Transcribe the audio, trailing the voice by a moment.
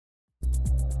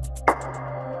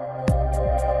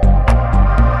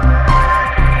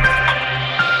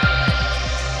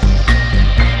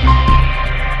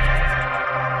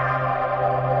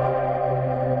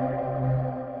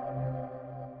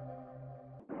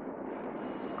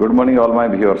Good morning, all my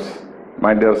viewers,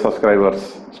 my dear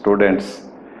subscribers, students,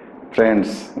 friends,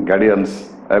 guardians,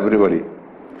 everybody.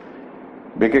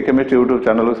 BK chemistry YouTube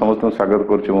channel को समस्त स्वागत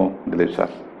करुँ Dilip sir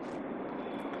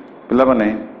पिला माने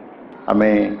आमे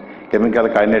केमिकल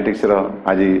काइनेटिक्स रो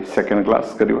आज सेकेंड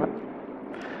क्लास करवा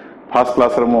फर्स्ट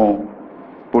क्लास रो मो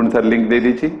पुणी थर लिंक दे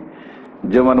दीची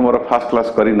जो माने मोर फर्स्ट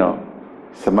क्लास करिन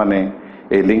से माने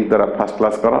ए लिंक द्वारा फर्स्ट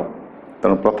क्लास कर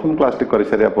तेणु प्रथम क्लास टी कर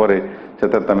सारा पर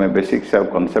तमे बेसिक्स और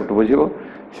कॉन्सेप्ट बुझिबो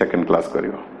सेकेंड क्लास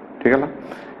करिवो ठीक है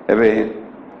एबे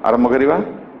आरंभ करिवा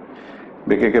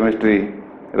बीके केमिस्ट्री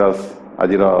रस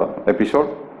आज एपिसोड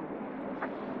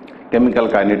केमिकल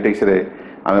काइनेटिक्स रे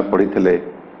आमे पढ़ी थिले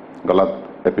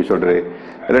गलत एपिसोड रे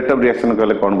रेट ऑफ रिएक्शन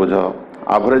कहले कौन बुझ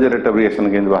एवरेज रेट ऑफ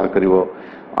रिएक्शन के बाहर करिवो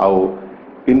आउ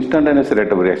इंस्टेंटेनियस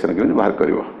रेट ऑफ रिएक्शन के बाहर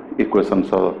करिवो इक्वेशन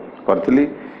करथिली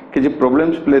कि जे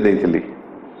प्रॉब्लम्स प्ले देथिली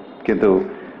किंतु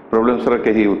प्रॉब्लम्स रा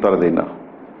केही उत्तर देना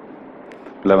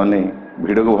पिला माने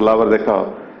वीडियो को भला भाव देख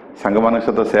सांग मान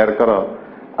सहित शेयर कर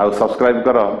आ सब्सक्राइब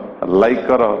कर लाइक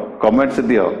कर कमेंट्स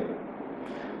दियो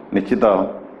निश्चित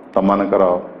तुम मानकर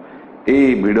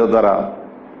यही वीडियो द्वारा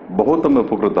बहुत तुम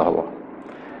उपकृत हब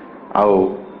आउ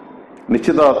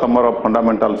निश्चित तुम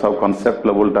फंडामेंटाल सब कॉन्सेप्ट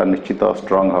लेवलटा निश्चित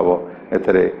स्ट्रांग हम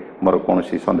एथरे मोर कौन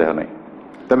सन्देह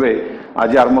नहीं तबे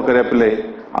आज आरंभ करिया पिले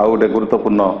आ गोटे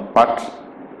गुरुत्वपूर्ण part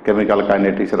chemical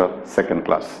kinetics row second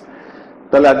class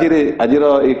ताले आज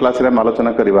ये क्लास रे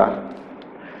आलोचना करिवा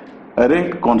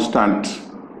रेट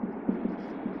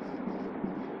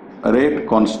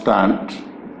कांस्टेंट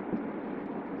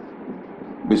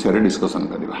विषय डिस्कशन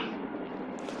करिवा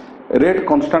रेट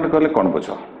कांस्टेंट कहले कौन बुझ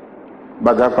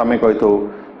बाजा को आम कही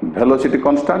वेलोसिटी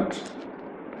कांस्टेंट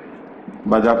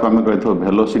बाजा को आम कही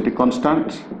वेलोसिटी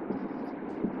कांस्टेंट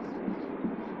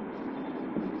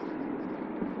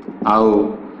आउ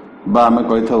बा आम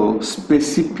कही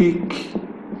स्पेसिफिक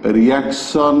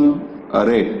रिएक्शन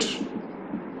रेट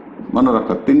मन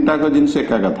रख तीन टाक जिनस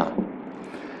एका कथा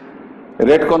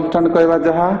रेट कांस्टेंट कहवा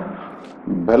जहा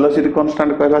वेलोसिटी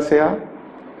कांस्टेंट कहवा से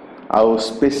आउ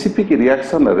स्पेसिफिक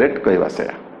रिएक्शन रेट कहवा से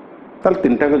ताल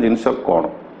तीन टाक जिनस कौन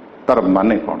तार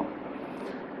माने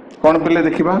कौन पे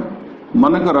देखा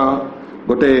मन कर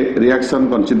गोटे रिएक्शन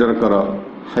कंसीडर कर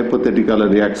hypothetical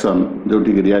reaction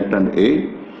जोटी reactant A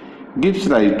gives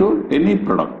rise to any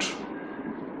product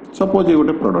suppose ये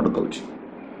गोटे प्रोडक्ट दौची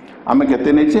आम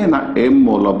के नहींचे ना एम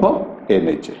मोल ऑफ ए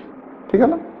नहींचे ठीक है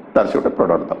ना तार से गोटे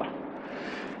प्रोडक्ट दला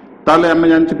ताले आम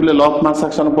जानते पे लॉ ऑफ मास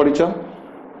एक्शन पढ़ीच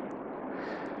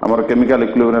आमर chemical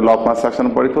equilibrium law of mass action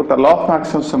पढ़ी तो लॉ ऑफ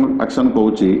मास एक्शन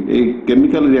कहूँ ये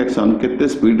केमिकल रिएक्शन केते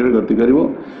स्पीड रे गति करिवो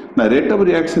ना rate of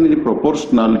reaction is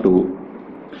proportional to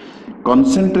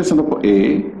concentration of A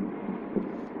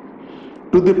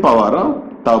to the power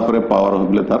तापर पावर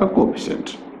होबले तार coefficient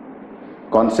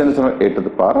concentration A to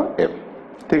the power F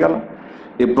ठीक है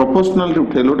ये प्रोपोर्शनल टू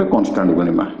उठेल गोटे constant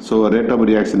गणिमा so rate of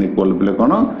reaction equal बोले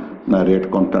कौन ना रेट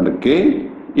कांस्टेंट के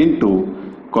into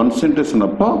concentration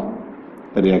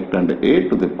of reactant A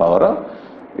to the power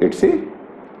it's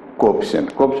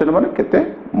coefficient माने केते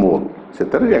मोल से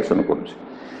रिएक्शन करूची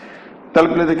तल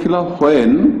पे देखिलो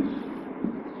when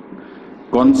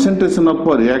concentration of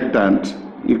a reactant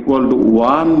equal to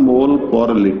 1 mole per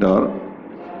liter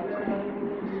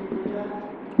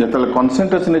जतले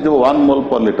concentration जो 1 mole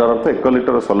per liter अर्थ 1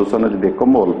 लिटर सॉल्यूशन जो 1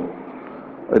 मोल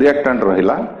रिएक्टेंट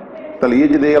रहिला तले ये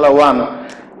जे देला 1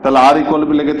 तले r इक्वल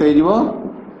पे केते हे जीवो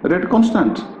रेट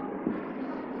कांस्टेंट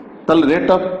तले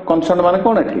रेट ऑफ कांस्टेंट माने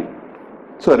कोन एठी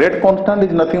so rate constant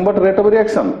is nothing but rate of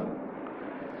reaction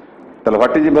तले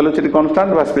व्हाट इज वेलोसिटी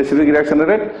कांस्टेंट बा स्पेसिफिक रिएक्शन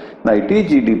रेट ना it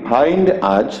is defined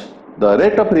as the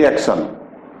rate of reaction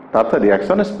ताथ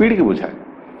reaction speed की बुझाए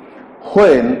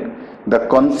when the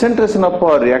concentration of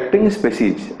a reacting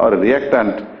species और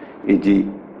reactant is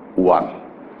 1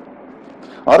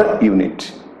 और unit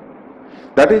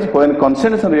that is when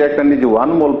concentration reactant is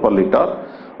 1 mole per litre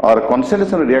और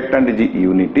concentration reactant is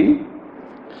unity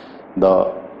the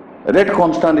rate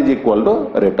constant is equal to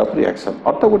rate of reaction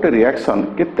अर्थ गोटे reaction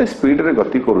केते speed रे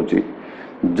गति करूची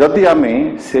जदि आमे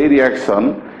से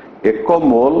रिएक्शन 1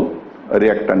 मोल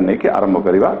रिएक्टेंट ने के आरंभ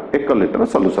करिवा 1 लिटर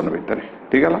सॉल्यूशन भीतर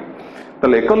ठीक है ना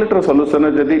तले 1 लिटर सॉल्यूशन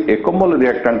जदि 1 मोल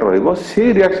रिएक्टेंट रहइबो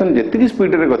से रिएक्शन जेतिकी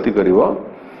स्पीड रे गति करिवो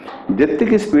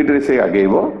जेतिकी स्पीड रे से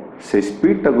आगेइबो से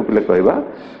स्पीड टाको पले कहबा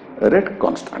रेट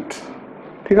कांस्टेंट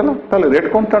ठीक है ना तले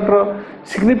रेट कांस्टेंट रो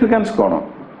सिग्निफिकेंस कोन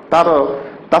तार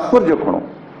तात्पर्य कोन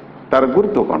तार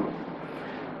गुरुत्व कौन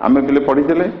आम पे पढ़ी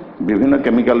विभिन्न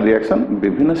केमिकल रिएक्शन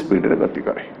विभिन्न स्पीड रे गति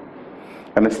करे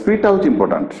कहीं स्पीड हूँ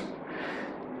इंपोर्टाट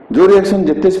जो रिएक्शन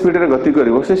जिते स्पीड रे गति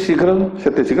कर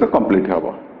शीघ्र कंप्लीट हम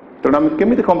तेणु आम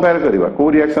केमी कंपेयर करवा कौ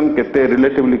रिएक्शन केते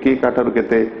रिलेटिवली कि काठार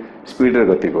केते स्पीड रे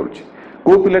गति करुच्ची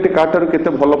को पिलाटी काटार केते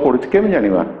भल पढ़ुची केम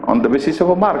जानिबा on the basis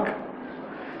of mark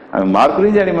आम मार्क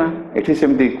रे जानिबा एठी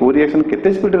सेमती को रिएक्शन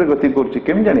केते स्पीड रे गति करुच्ची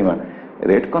केम जानिबा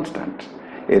rate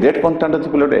constant a rate constant अछि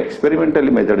पिलाटे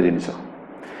एक्सपेरिमेंटली मेजर्ड जिंस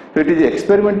तो it is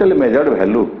experimentally measured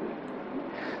value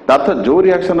तार जो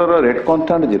रिएक्शन रो रेट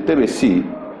कांस्टेंट जिते बेसी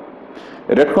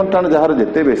रेट कांस्टेंट जहार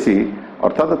जिते बेसी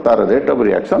अर्थात तार रेट ऑफ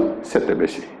रिएक्शन सेते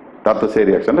बेसी तार तो से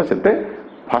रिएक्शन सेते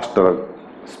फास्टर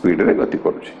स्पीड रे गति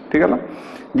करुच्ची ठीक है ना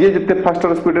ये जिते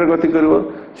फास्टर स्पीड रे गति करिवो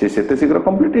से सेते शीघ्र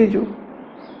कंप्लीट हे जो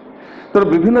तो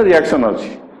विभिन्न रिएक्शन अछि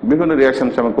विभिन्न रिएक्शन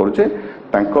से हम करूचे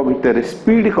तांको भितर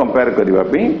स्पीड कंपेयर करबा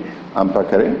पई हम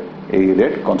पाखरे ए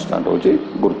रेट कांस्टेंट होची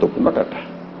गुरुत्वपूर्ण डाटा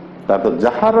तार तो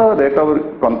जहार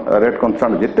रेट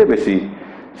कांस्टेंट जिते बेसी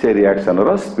से रिएक्शन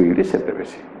रो स्पीड सेते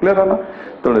बेसी क्लियर होला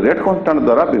तो रेट कांस्टेंट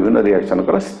द्वारा विभिन्न रिएक्शन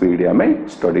कर स्पीड हमें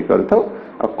स्टडी करथौ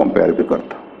और कंपेयर भी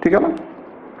करथौ ठीक है ना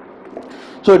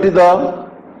so it is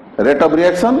the rate of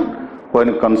reaction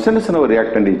when concentration of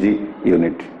reactant is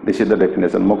unit this is the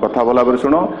definition मो कथा भला बरे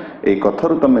सुनो ए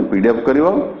कथारु तमे पीडीएफ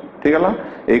करिवो ठीक है ना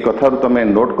ए कथारु तमे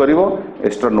नोट करिवो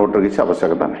एक्स्ट्रा नोट र किछ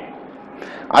आवश्यकता नहीं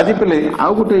आज पहले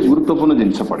आउ गोटे गुरुत्वपूर्ण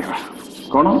जिनस पढ़ा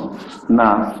कौन ना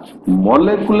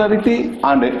मोलेकुलारिटी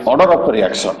and order of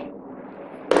reaction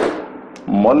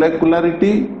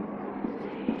मोलेकुलारिटी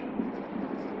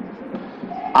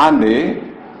and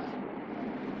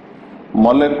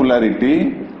मोलेकुलारिटी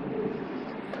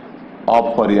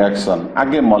of reaction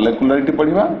आगे मोलेकुलारिटी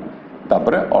पढ़ा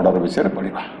तापर ऑर्डर विषय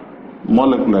पढ़ा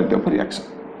मोलेकुलारिटी ऑफ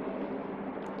रिएक्शन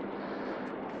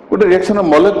गोटे रिएक्शन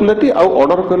मोलेकुलारिटी आउ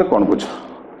ऑर्डर कहले कौन बुझ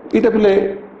इटा पिले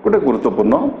गोटे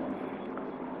गुरुत्वपूर्ण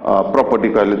प्रॉपर्टी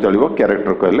कहले चलिबो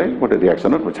कैरेक्टर कहले गोटे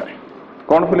रिएक्शन बुझाए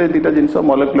कौन पिले दुटा जिनस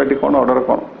मोलेकुलारिटी कौन ऑर्डर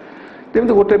कौन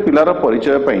जेमति गोटे पिलार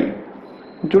परिचय पई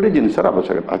जोड़ी जिनसर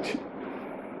आवश्यकता अछि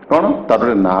कौन तार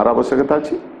नार आवश्यकता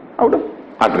अछि आ गोटे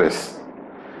एड्रेस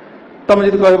तुम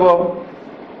जदि कहबो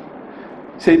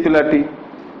से पिलाटी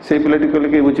कहले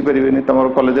कि बुझी पारे तुम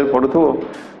कॉलेज पढ़ुथो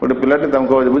गोटे पिलाटे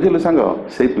तुमको बुझिलु सांग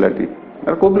से पिलाटी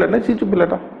अरे को पिला नहीं सीचु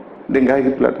पिलाटा डेंगा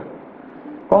है पिलाटा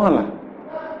कौन है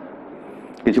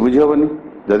कि बुझी हेनी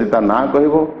जदि ता ना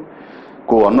कहबो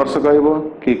को ऑनर्स कहबो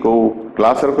कि को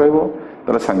क्लास र कहबो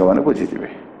ताले सांग माने बुझीजिबे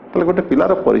ताले गोटे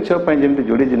पिलार परिचय पई जेमति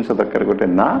जोड़ी जिंस दरकार गोटे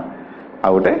ना आ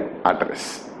गोटे एड्रेस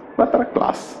बा तार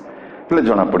क्लास ताले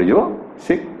जणा पड़ी जो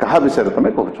से कहा विषय रे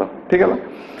तमे कहउछ ठीक है ना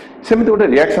सेमति गोटे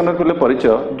रिएक्शन रे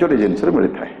परिचय जोड़ी जिंस रे मिलि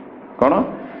थाए कोन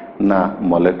ना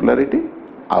मोलेकुलारिटी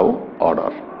आउ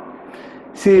ऑर्डर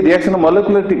सी रिएक्शन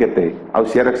मोलेकुलारिटी केते आउ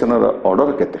सी रिएक्शन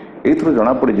ऑर्डर केते एथरो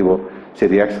जणा पड़ी जीवो से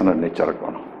रिएक्शन नेचर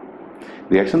कोन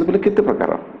रिएक्शन बोले केते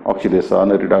प्रकार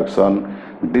ऑक्सीडेशन रिडक्शन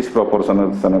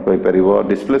डिस्प्रोपोर्शनेशन कहि परिबो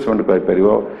डिस्प्लेसमेंट कहि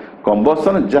परिबो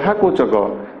कंबशन जहा को चक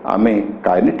आमे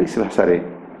काइनेटिक्स भाषा रे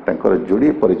तांकर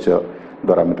जोड़ी परिचय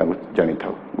द्वारा आमे तांको जानि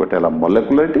थाउ गोटे हला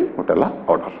मोलेकुलारिटी गोटे हला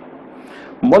ऑर्डर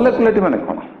मोलेकुलारिटी माने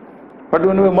कोन what do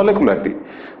you mean by मोलेकुलारिटी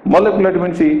मोलेकुलारिटी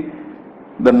means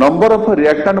the number of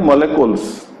reactant molecules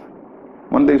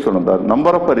one day suno the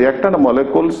number of reactant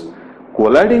molecules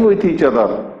colliding with each other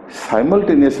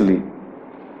simultaneously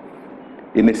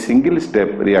in a single step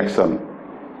reaction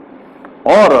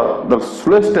or the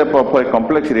slow step of a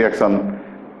complex reaction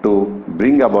to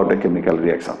bring about a chemical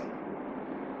reaction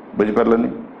बुझी पारलनी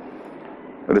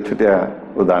गोटे छोटिया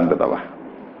उदाहरण दबा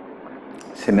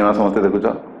cinema समस्त देखुच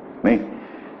नहीं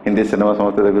Hindi cinema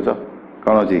समस्त देखुच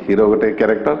कौन अच्छी हीरो गोटे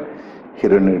क्यारेक्टर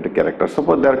heroine गोटे character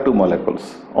suppose there are to molecules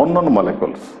unknown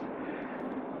molecules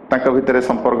तांका भितर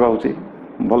संपर्क होची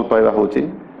भल पाइबा होची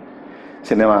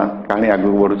सिनेमा कहानी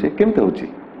आगु बढ़ुची केमते होची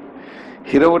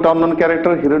हीरो गोटे अननोन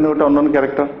क्यारेक्टर हीरोइन गोटे अननोन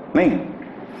क्यारेक्टर नहीं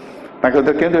तांका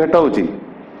भितर केमते भेट होची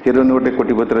हीरोइन गोटे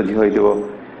कोटिपतिर झियो होइथिबो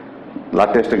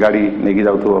लाटेस्ट गाड़ी नेकी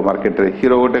जाउथबो मार्केट रे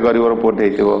हीरो गोटे गरीबर पोटे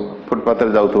हेइथिबो फुटपाथ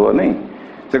रे जाउथबो नहीं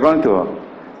से कोन थिबो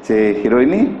से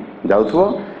हीरोइन जाउथबो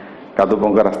कादो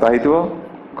पंका रास्ता हेइथिबो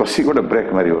कसी गोटे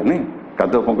ब्रेक मारिबो नहीं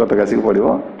कादो पंका तो गासी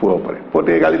पड़िबो पुओ पर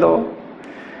पोटे गाड़ी दो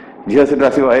झियो से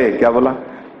आसीबो ए क्या बोला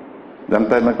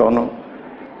जानता है मैं कौन हूं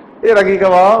ए रागी का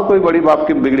वाह कोई बड़ी बाप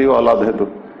की बिगड़ी हुई औलाद है तो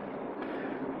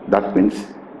that means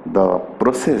the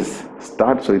process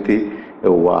starts with A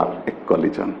war A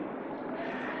collision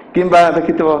किंबा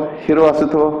देखिथबो हीरो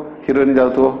आसुथबो हीरोइन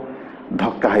जाउथबो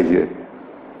धक्का है जे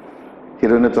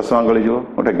हीरोइन चश्मा गली जो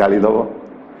गोटे गाड़ी दबो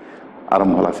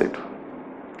आरंभ होला सेठू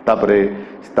तापरे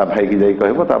ता भाई की जाई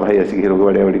कहबो ता भाई आसी हीरो को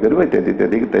बड़िया बड़ी करबो इत्यादि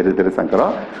इत्यादि तेरे तेरे संकर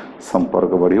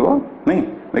संपर्क बढ़िबो नहीं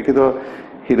देखि तो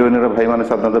हीरोइन रो भाई माने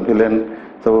साधारणतः विलेन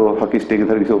सब हॉकी स्टिक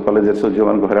धरि सब कॉलेज रे सब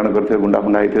जवान को हैरान करथे गुंडा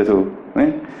फुंडा हेथे सब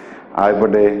नहीं आय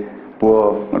पटे पो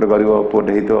गोटे गरीब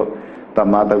पोटे हेतो ता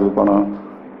माँ ताको कोन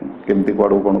केमती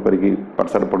पढ़ो कोन करिकी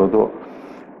पाठशाला पढ़ो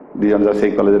दिजन जा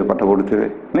से कॉलेज पाठ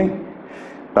पढ़ुवे नहीं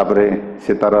तापरे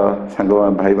से तार सांग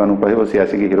भाई मान कह सी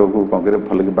आसिक हिरो को कौन करे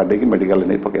भल कि बाडे मेडिकल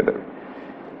नहीं पकईदे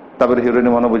तापर हिरोइन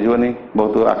मन बुझे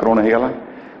बहुत आक्रमण होगा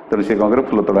तेणु सी कौन करे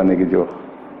फुल तोड़ा नहीं जो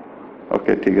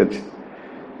ओके ठीक अच्छे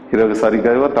हिरो सरी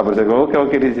कह से कह okay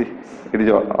okay it is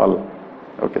all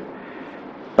okay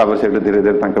तापर से धीरे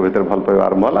धीरे भीतर भल पाइबा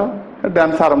आरंभ है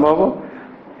डांस आरंभ हम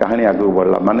कहानी आगू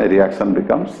बढ़ला माने reaction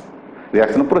becomes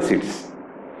reaction proceeds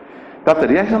that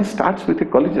reaction starts with A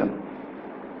collision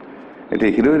ये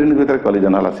हिरो हिरोइन भीतर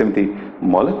कॉलिजन है सेमती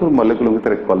मॉलिक्यूल मॉलिक्यूल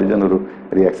भीतर कॉलिजन रु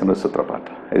रिएक्शन सूत्रपात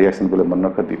रिएक्शन बोले मन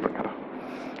रख दु प्रकार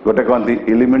गोटे कहती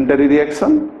एलिमेंटरी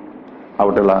रिएक्शन आ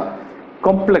गोटे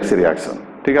कॉम्प्लेक्स रिएक्शन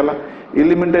ठीक है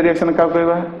एलिमेंटरी रिएक्शन क्या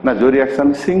कहवा ना जो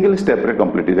रिएक्शन सिंगल स्टेप रे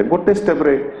कंप्लीट हो गोटे स्टेप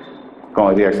रे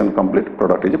reaction complete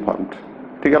product is formed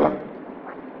ठीक है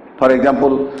फॉर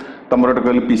एग्जांपल तुम गोटे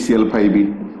कहल PCl5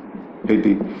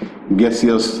 ये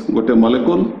गैसियस गोटे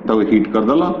मॉलिक्यूल ताको heat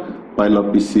करदेल pile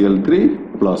PCl3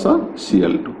 plus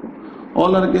Cl2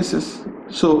 all are gases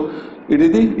so it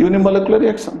is the unimolecular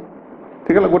reaction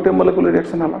ठीक है गोटे मोलिकुलर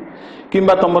रिएक्शन है कि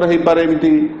तुम हो पारे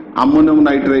एमती अमोनियम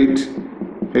नाइट्रेट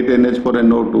ये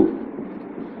NH4NO2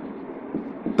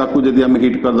 ताकू जदि आम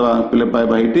हीट करदे पे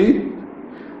पाइबा ये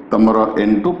तुम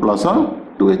N2 plus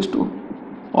 2H2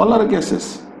 all are gases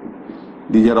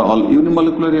these are all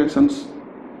unimolecular reactions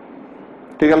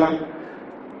ठीक है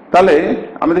ताले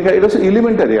आम देखा ये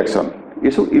एलिमेंटरी रिएक्शन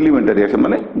ये सब एलिमेंटरी रिएक्शन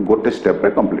माने गोटे स्टेप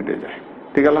रे कंप्लीट हो जाए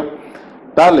ठीक है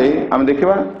ताले आम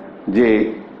देखा जे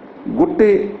गोटे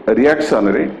रिएक्शन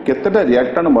रे केतेटा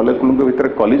रिएक्टेंट मॉलिक्यूल के भीतर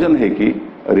कॉलिजन है कि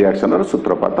रिएक्शन रो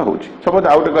सूत्रपात होची सपोज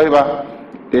आउट कहबा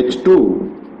H2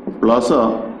 प्लस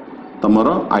तमर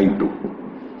I2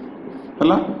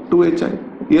 हला 2HI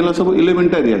ये सब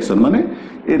एलिमेंटरी रिएक्शन माने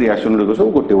ये रिएक्शन रो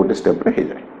सब गोटे गोटे स्टेप रे हो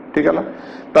जाए ठीक है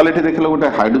ताले देख लो गोटे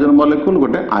हाइड्रोजन मॉलिक्यूल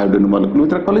गोटे आयोडीन मॉलिक्यूल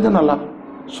भीतर कॉलिजन हला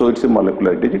सो इट्स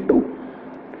मोलिकुलरिटी इज 2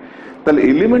 ताले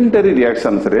एलिमेंटरी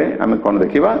रिएक्शंस रे हमें कौन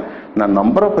देखिबा ना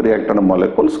number of reactant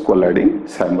molecules colliding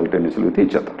simultaneously with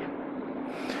each other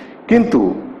किंतु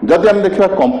जदि हम देखिबा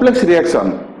कॉम्प्लेक्स रिएक्शन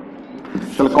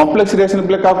ताले कॉम्प्लेक्स रिएक्शन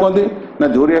पे का कहंदी ना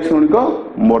जो रिएक्शन को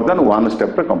मोर देन वन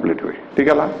स्टेप पे कंप्लीट हुए ठीक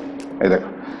है ए देखो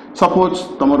सपोज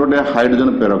तुम गोटे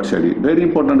हाइड्रोजन पेरोक्साइड वेरी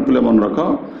इंपोर्टेंट पे मन रख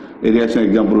ए रिएक्शन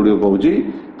एग्जांपल गुडी कहूची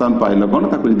तुम पाइल कौन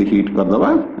ताको जदि हीट करदबा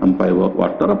हम पाइबो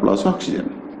वाटर प्लस ऑक्सीजन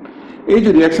ये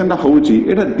जो रिएक्शन होउची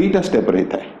एटा दीटा स्टेप रे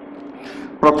थाए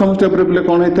प्रथम स्टेप रे पे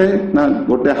कौन होता है ना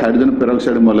गोटे हाइड्रोजन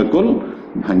पेरोक्साइड मॉलिक्यूल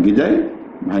भांगी जाए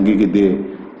भांगी की दे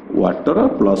water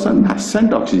plus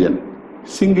nascent oxygen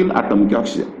single atomic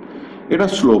oxygen एटा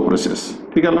स्लो प्रोसेस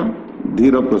ठीक है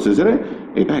धीर प्रोसेस रे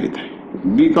एटा होता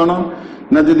है बी कौन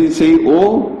ना जदि से O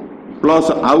प्लस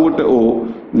आउ गोटे O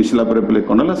मिसला पे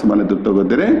कौन है से द्रुत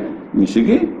गति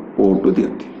मिसिकी O2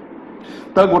 दियंती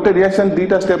तो गोटे रिएक्शन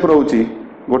दीटा स्टेप रोची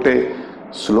गोटे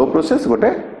स्लो प्रोसेस गोटे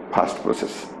फास्ट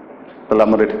प्रोसेस ताला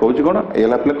हमर एठी कहूची कोन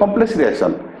एला प्ले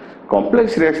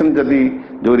कॉम्प्लेक्स रिएक्शन जदि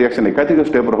जो रिएक्शन एकाधिक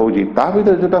स्टेप होउची ता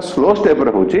भीतर जोटा स्लो स्टेप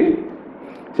रे होउची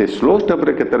से स्लो स्टेप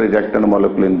रे केते reactant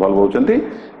molecule involve होउचंती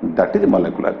that is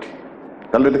molecularity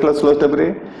ताले देखला स्लो स्टेप रे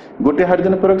गोटे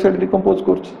हाइड्रोजन पेरोक्साइड डिकम्पोज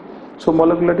करछ सो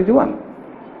मोलिकुलरिटी इज 1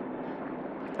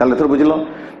 ताले थर बुझिलो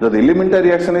जदि एलिमेंटरी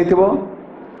रिएक्शन हेतिबो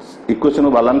इक्वेशन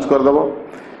बैलेंस कर दबो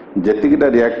जेतिकिटा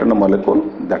reactant molecule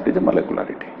that is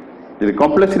molecularity जदि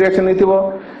कॉम्प्लेक्स रिएक्शन हेतिबो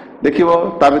देखिबो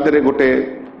ता भितरे गोटे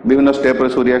विभिन्न स्टेप रे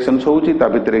सो रिएक्शंस होउची ता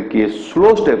भितरे की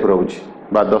स्लो स्टेप रहउची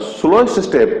बा द स्लोएस्ट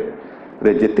स्टेप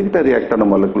रे जेतिकिटा रिएक्टेंट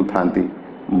मॉलिक्यूल थांती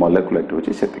मोलिकुलरिटी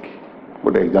होची सेतिकी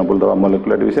गोटे एग्जांपल दबा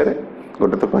मोलिकुलरिटी विषय रे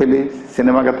गोटे तो कहली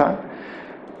सिनेमा कथा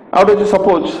आउट जो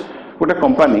सपोज गोटे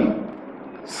कंपनी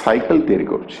साइकिल तैयारी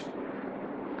करूची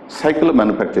साइकिल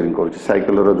मैन्युफैक्चरिंग करूची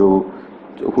साइकिल रो जो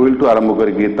व्हील टू आरंभ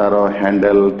करके तार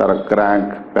हैंडल तार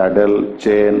crank pedal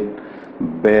chain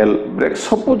bell break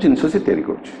सब जिनस से तैयारी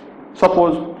करूची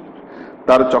सपोज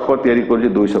तार चक तैयारी करूची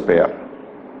 200 पेयर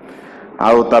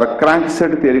आउ तार क्रैंक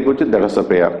सेट तैयारी करूची 150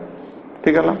 पेयर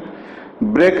ठीक है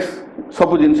ब्रेक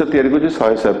सब जिनस तैयारी करूची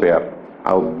 100 पेयर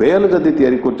आउ बेल जदि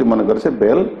तैयारी करूची मन कर से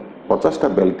बेल 50 टा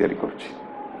बेल तैयारी करूची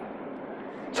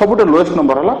सबुटे लोएस्ट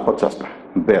नंबर हला 50 टा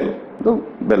बेल जो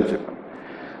बेल से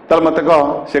तार मत कह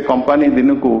से कंपनी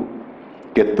दिन को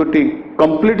केतोटी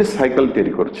कंप्लीट साइकिल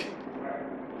तैयारी करूची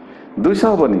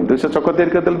 200 हबनी 200 चक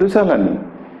तैयारी करदेल 200 हलानी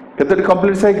केतोटी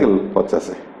कंप्लीट साइकिल 50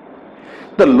 है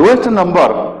the lowest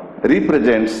number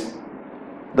represents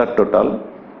the total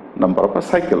number of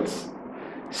cycles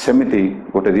सेमिति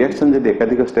गोटे रिएक्शन जदि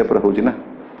एकाधिक स्टेप रे होची ना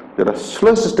जेटा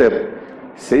स्लोएस्ट स्टेप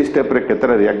से स्टेप रे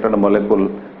केतरा रिएक्टेंट मॉलिक्यूल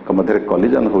के मध्य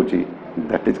कॉलिजन होची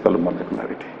that is called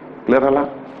molecularity clear हला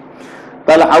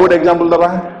ताले आउट एग्जांपल दबा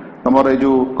हमर ए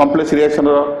जो कॉम्प्लेक्स रिएक्शन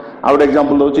रो आ गोटे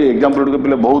एग्जांपल दउची एग्जांपल गुटे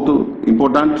पिले बहुत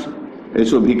इंपोर्टेंट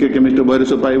एसो वीके केमिस्ट्री बहिर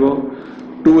से पाइबो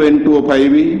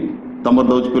 2N2O5 तमर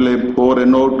दउची पिले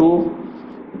 4NO2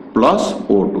 प्लस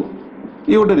O2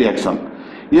 ये गोटे रिएक्शन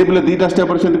ये पिले दीटा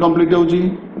स्टेप से कंप्लीट होउची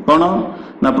कोन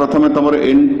ना प्रथमे तमर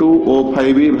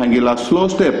N2O5 भांगिला स्लो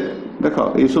स्टेप देखो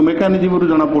एसो मेकानिज्म रु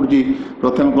जना पड़ची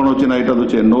प्रथमे कोन होची ना एटा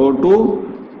दउची NO2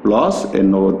 प्लस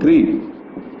NO3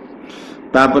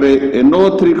 तापरे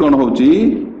NO3 कोन होची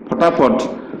फटाफट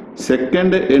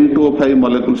सेकेंड N2O5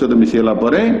 मॉलिक्यूल से मिसेला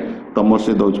परे तमर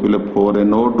से दउच पिले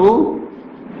 4NO2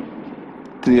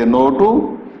 3NO2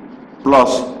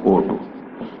 plus O2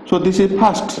 so this is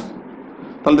fast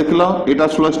तल देखलो एटा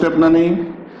स्लो स्टेप ना नहीं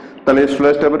तले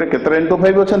स्लो स्टेप रे केतरा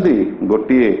N2O5 अछंती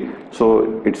गोटिए सो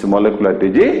इट्स मॉलिक्युलरिटी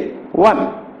जी 1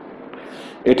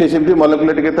 एठी सिम्पली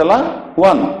मॉलिक्युलरिटी केतला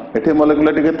 1 एठी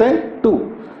मॉलिक्युलरिटी केते 2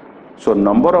 so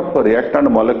number of reactant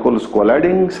molecules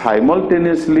colliding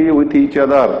simultaneously with each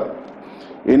other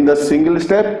in the single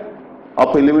step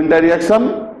of elementary reaction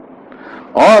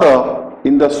or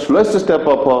in the slowest step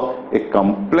of a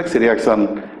complex reaction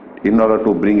in order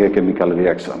to bring a chemical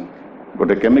reaction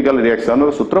गोटे chemical reaction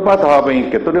रो सूत्रपात हवा पई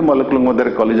केतोरे molecule मध्य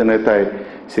collision हेता है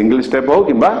single step हो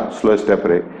किबा slow step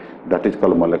रे that is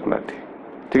called मॉलिक्युलरिटी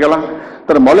ठीक है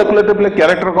तर मॉलिक्युलरिटी play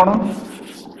character cone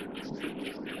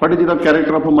what is the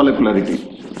character of मॉलिक्युलरिटी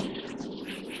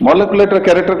मॉलिक्युलरिटी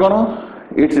character cone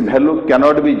it's value can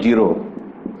not be zero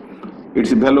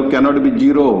it's value can not be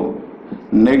zero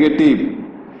negative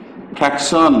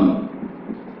fraction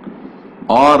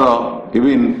और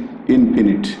even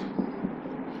infinite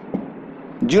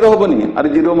zero होबनी अरे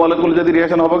zero molecule जदी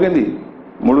reaction होबो केंदी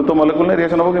मुळु तो molecule ने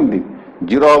reaction होबो केंदी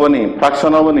zero होबनी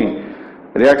fraction होबनी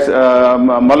reaction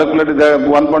मॉलिक्युलरिटी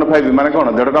 1.5 माने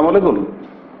कोन डेढ़टा molecule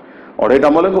अढ़ेटा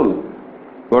molecule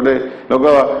गोटे लोक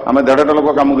आम डेढ़टा लोक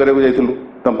काम करने जाइलु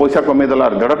तुम पैसा कमे देला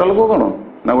डेढ़टा लोक कौन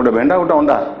ना गोटे भेंडा गोटे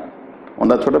अंडा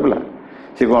अंडा छोट पिला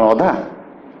सी कौन अधा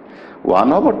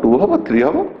 1 हम 2 हम 3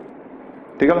 हम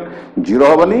ठीक है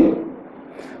जीरो हेनी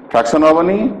फ्रैक्शन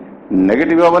हेनी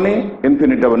नेगेटिव हेनी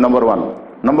इनफिनिट हे number 1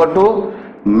 number 2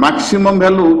 maximum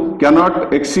value cannot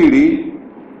exceed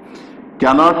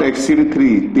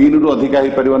 3 रु अधिक हो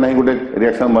पार ना गोटे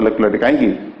रिएक्शन मॉलिक्युलरिटी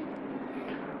कहीं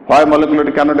व्हाई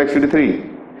मॉलिक्युलरिटी कैनॉट एक्सीड 3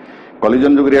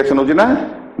 कोलिजन जो रिएक्शन होची ना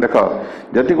देखो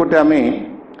जति गोटे आम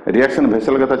रिएक्शन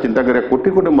भेसल कथा चिंता करिया कोटी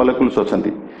कोटी मॉलिक्यूल्स अछंती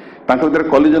तांको भीतर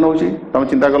कोलिजन होची तुम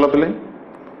चिंता कल पिले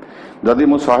जदि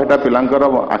मु 100टा पिलांकर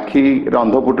आखि रे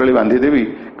अंध पुटली बांधी देबी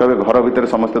कबे घर भीतर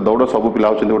समस्त दौड़ सब पिला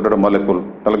होचंती गोटे मॉलिक्यूल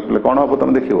तले कोन हो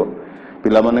तुम देखिबो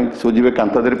पिला माने सुजीबे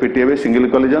कांता देरे पिटिबे सिंगल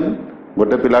कोलिजन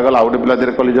गोटे पिला गला आउटे पिला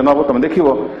देरे कोलिजन हो तुम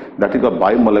देखिबो that is a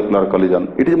bye molecular collision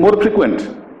it is more frequent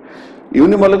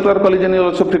यूनिमॉलिक्युलर collision is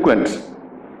also frequent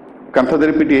kantha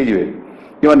देरे पिटी हे जिवे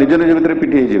किबा निज निज भीतर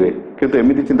पिटी हे जिवे किंतु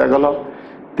एमिति चिंता कल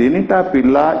तीनटा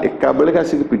पिला एका बेले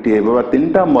आसिक पिटी हेबे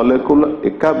तीनटा मॉलिक्यूल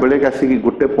एका बेले आसिक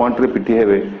गोटे पॉइंट रे पिटी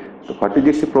हेबे तो what is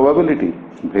it's probability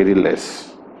very less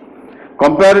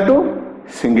compare to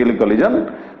single collision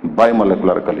bye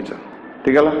molecular collision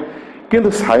ठीक है किंतु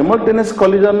simultaneous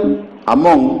collision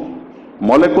among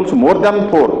molecules more than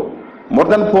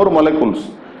 4 molecules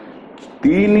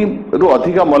 3 रु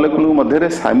अधिका मॉलिक्यूल मध्य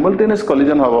साइमल्टेनियस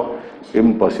कोलिजन हम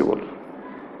इम्पॉसिबल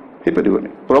हो पारे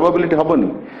प्रोबेबिलिटी हेनी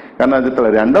कहना जो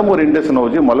रैंडम ओरिएंटेशन हो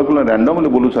molecule randomly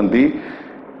बुलूंगी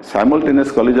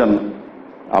simultaneous collision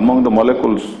among the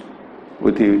molecules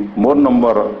with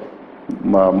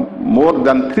more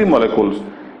than 3 molecules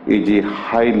is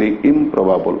highly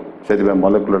improbable से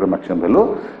मॉलिक्यूलर मैक्सिमम वैल्यू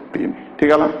 3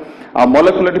 ठीक है आ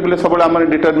मॉलिक्युलरिटी पिले सब आम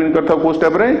डिटरमिन करता को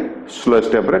स्टेप रे स्लो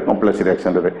स्टेप रे कॉम्प्लेक्स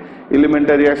रिएक्शन रे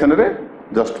एलिमेंटरी रिएक्शन रे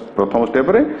जस्ट प्रथम स्टेप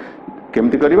रे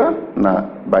केमती करबा ना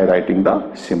by writing the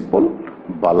simple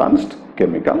balanced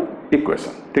chemical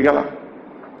equation ठीक है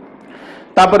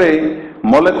तापरे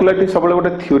मॉलिक्युलरिटी सब गोटे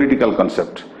थ्योरेटिकल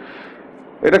कांसेप्ट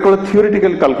एटा केवल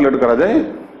थ्योरेटिकल कैलकुलेट करा जाए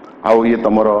आ ये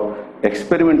तमरो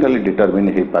एक्सपेरिमेंटली डिटरमिन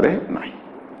हे पारे नाही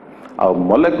आ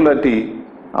मॉलिक्युलरिटी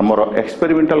आमर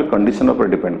एक्सपेरिमेंटल कंडीशन पर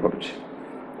डिपेंड करुच्छ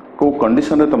को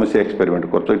कंडीशन तुम से एक्सपेरिमेंट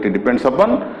कर it depends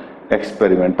upon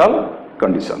experimental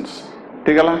conditions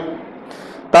ठीक है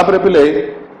तापरे पिले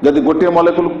जदि गोटे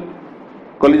मॉलिक्यूल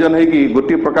कोलिजन है कि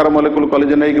गोटे प्रकार मॉलिक्यूल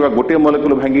कोलिजन है कि गोटे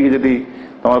मॉलिक्यूल भांगी जदि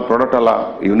तुम प्रोडक्ट हला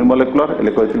यूनिमॉलिक्युलर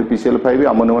एले कहथि PCl5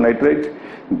 अमोनियम नाइट्रेट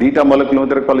दीटा मॉलिक्यूल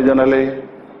मध्य कोलिजन हेले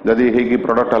जदि है कि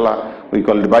प्रोडक्ट हला we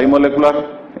called by molecular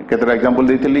केतरा example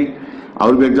देथिली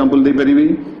आउर भी एग्जांपल दे परिबी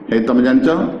हे तुम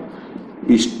जानचो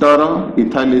Easter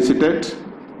ethyl acetate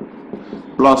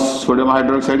plus sodium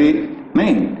hydroxide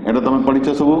नहीं एटा तुम पढ़िछ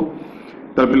सब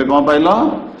तर पिले कौन pile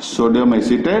sodium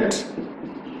acetate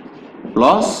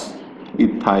plus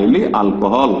ethyl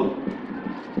alcohol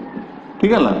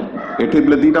ठीक है ना एठी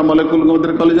बिले दीटा मॉलिक्यूल के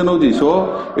मध्य collision होजी so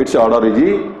it's order is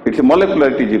it's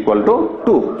molecularity is equal to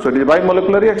 2 so it is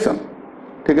bimolecular reaction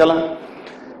ठीक है ला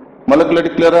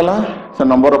molecularity clear है ला so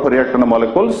number of reactant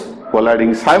molecules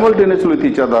colliding simultaneously with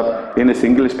each other in a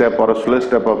single step or a slow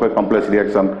step of a complex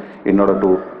reaction in order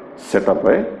to set up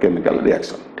a chemical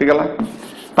reaction ठीक है ला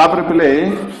तापर पिले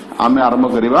आमे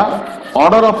आरंभ करिवा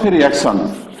order of a reaction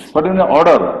what is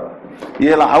order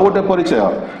ये ला out ए परिचय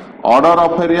order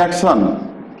of a reaction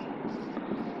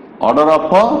order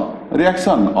of a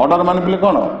reaction order माने पिले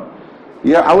कोन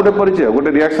ये आउट ए परिचय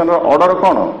गोटे रिएक्शन रो ऑर्डर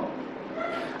कोन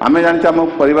आमे जानते हम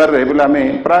परिवार रे बोले आमे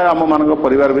प्राय हम मानक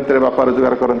परिवार भितर बापा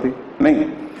रोजगार करंती नहीं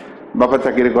बापा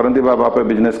चाकरी करंती बापा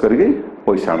बिजनेस करके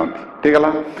पैसा आनती ठीक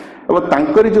है अब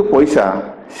तांकरी जो पैसा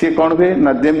सी कौन हुए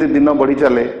ना जमी दिन बढ़ी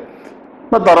चले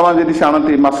दरमा जदि से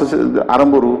आनती मास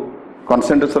आरंभ रू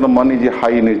concentration money ji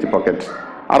high in pocket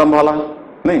आरंभ होला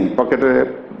नहीं पकेट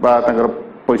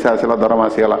पैसा आसला दरमा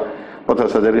आसीगला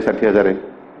 50,000 60,000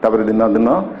 तापर दिन दिन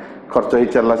खर्च ही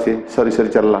चलला सी सरी सरी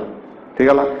चलला ठीक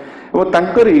है वो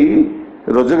तांकरी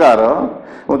रोजगार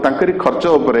और तांकरी खर्च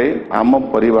उपरे आम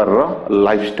परिवार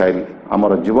लाइफस्टाइल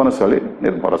आमर जीवन शैली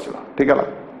निर्भरशील ठीक है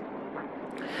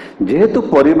जेहेतु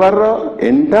परिवार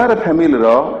एंटायर फैमिली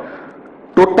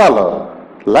टोटाल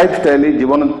लाइफस्टाइल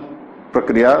जीवन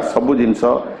प्रक्रिया सबु जिनस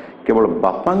केवल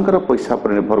बापांकर पैसा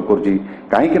पर निर्भर करुँची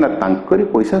कहीं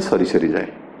पैसा सरी सरी जाए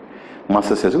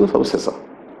मास शेष को सब शेष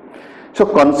सो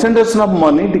कनसेंट्रेशन ऑफ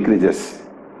मनी डिक्रीजेस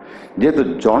जेहेतु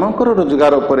जनकर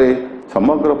रोजगार उपरे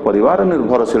समग्र परिवार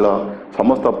निर्भरशील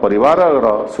समस्त परिवार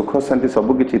सुख शांति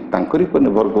सबकि तांकरी पर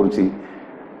निर्भर करुँची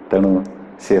तेणु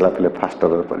सी है फास्ट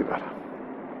परिवार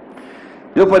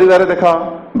जो परिवार देख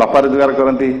बापा रोजगार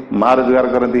करती माँ रोजगार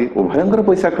करती उभयंकर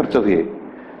पैसा खर्च हुए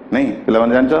नहीं पे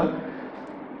जान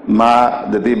माँ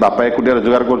जदि बापा एकुटिया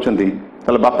रोजगार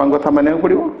कर बापा कथा मानिया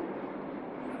पड़ो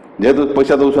जेहेतु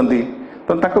पैसा दौरान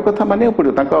तो कथा मानिया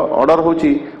पड़ो ऑर्डर हूँ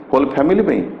होल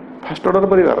फैमिली फास्ट ऑर्डर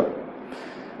परिवार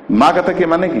माँ कथा किए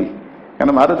माने कि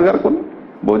क्या माँ रोजगार कर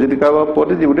बो जी कह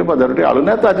पुटे जी बजार टे आलू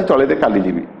ना तो आज चल काली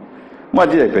जी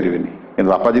मुझे जापर कि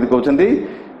बापा जी कहते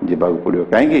जावाक पड़ो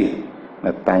कहीं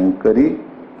तांकरी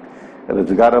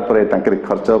रोजगार पर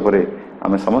खर्च पर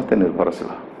आम समस्ते निर्भरशील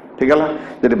ठीक है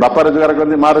जब बापा रोजगार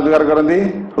करती माँ रोजगार करती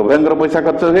उभयंकर पैसा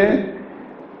खर्च हुए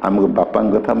आमको बापा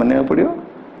कथा मानिया पड़ो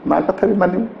माँ कथा भी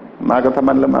मानी माँ कथा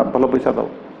मानले माँ भल पैसा दो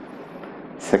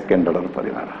सेकेंड ऑर्डर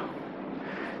परिवार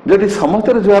जदि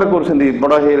समस्ते रोजगार कर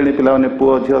बड़ हे पे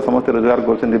पुओ झी समस्ते रोजगार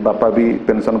कर बापा भी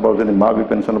पेंशन पाँच माँ भी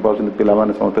पेंशन पाँच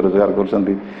पे समस्ते रोजगार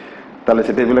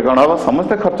कर कौन हम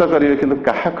समस्ते खर्च करेंगे कि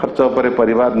क्या खर्च पर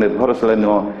परिवार निर्भरशील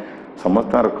नुह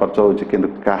समस्त खर्च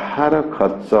होहार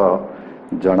खर्च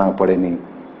जना पड़ेनी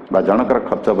जनकर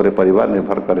खर्च पर परिवार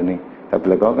निर्भर करेनी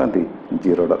पे कौन कहती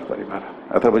जीरो ऑर्डर परिवार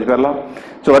अथ बुझिपार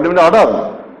so what is order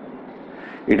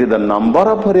it is the number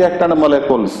of reactant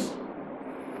molecules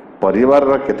परिवार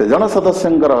केते जन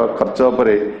सदस्यंकर खर्च पर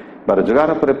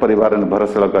रोजगार पर परिवार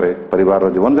निर्भरशील करे परिवार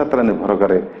जीवन यात्रा निर्भर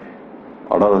करे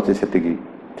ऑर्डर होची सेतिकी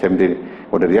सेमती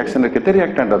गोटे रिएक्शन केते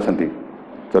रिएक्टेंट अछंती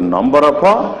तो number of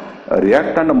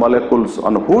reactant molecules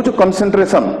on whose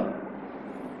concentration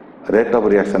rate of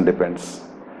reaction depends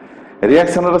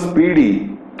reaction row speed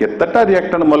केतटा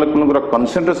reactant molecule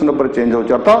concentration ऊपर चेंज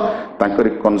होची अर्थ तांकरी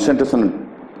कंसंट्रेशन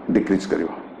डिक्रीज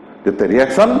करिवो जते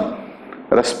रिएक्शन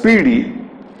रो स्पीड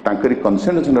तांकरी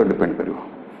कंसंट्रेशन रो डिपेंड करिवो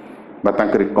बा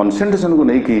तांकरी कंसंट्रेशन को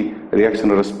नहीं कि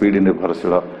रिएक्शन रो स्पीड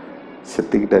निर्भरशील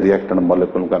सेतिकिटा रिएक्टेंट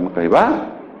मॉलिक्यूल को हम कहबा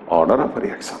ऑर्डर ऑफ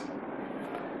रिएक्शन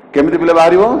केमिति बिले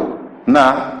बाहरिवो ना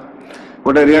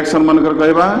गोटे रिएक्शन मनकर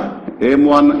कहबा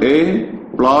M1A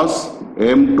plus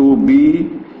M2B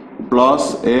plus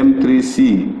M3C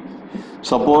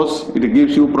suppose it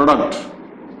gives you product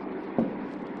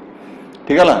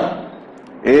ठीक है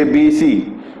ABC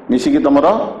मिसिकी तुम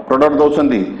प्रोडक्ट दौरान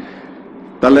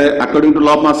ताले according to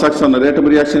law of mass action rate of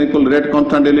reaction equal rate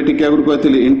constant LeT के आगु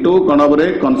कहथिली into cone over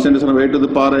concentration of A to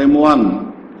the power M1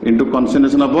 into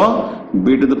concentration of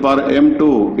B to the power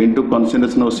M2 into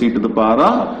concentration of C to the power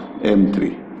M3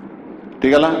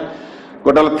 ठीक है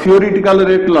total theoretical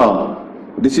rate law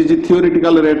this is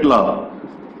theoretical rate law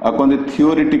अकोन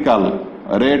theoretical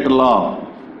rate law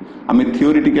आम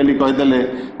theoretically कहदेले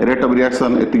rate of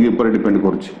reaction एतिकी ऊपर depend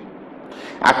करूची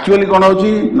actually कौन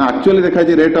होची ना actually देखा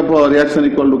जी rate of reaction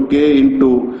equal to K into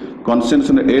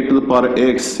concentration A to the power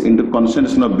X into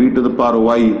concentration of B to the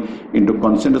power Y into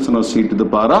concentration of C to the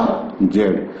power Z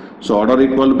so order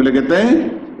equal pay केते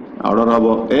order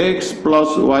हबो X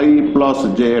plus Y plus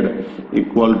Z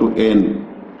equal to N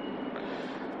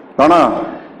कौन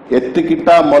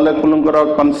एतिकिटा molecular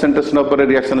concentration ऊपर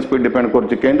reaction speed depend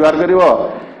करची केन बाहर करिवो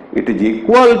it is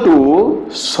equal to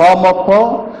sum of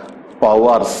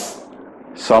powers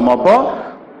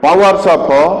of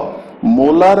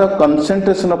molar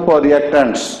concentration of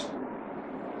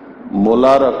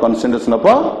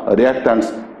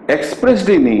reactants expressed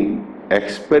in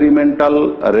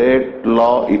experimental rate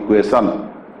law equation.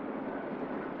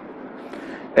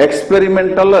 This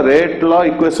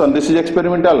is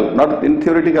experimental, not in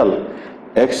theoretical.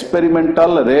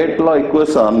 Experimental rate law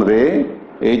equation रे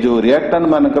ए जो reactant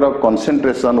मानकर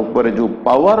concentration ऊपर जो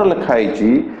power लिखाई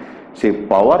से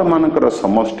power मानकर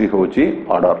समष्टि होची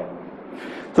order.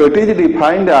 So it is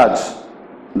defined as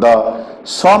the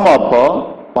sum of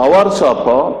powers of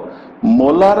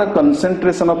molar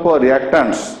concentration of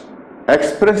reactants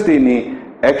expressed in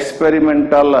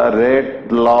experimental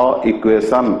rate law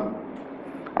equation.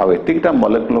 आउ एतिकटा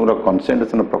मॉलिक्यूलर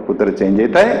कंसंट्रेशन प्रकृत रे चेंज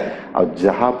होता है आ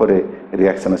जहां पर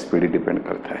रिएक्शन स्पीड डिपेंड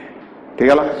करता है. ठीक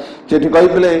है जेठी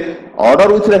कहितले order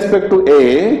with respect to A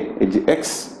is x,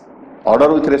 order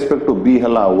with respect to be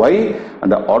हला y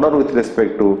and order with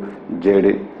respect to z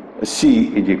c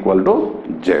is equal to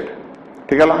z.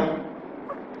 ठीक है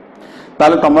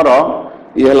ताले तमरो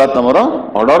ये हला तमरो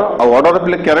ऑर्डर आ ऑर्डर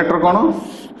पे कैरेक्टर कोन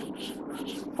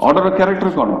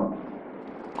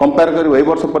कंपेयर करी वही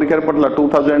वर्ष परीक्षा पड़ला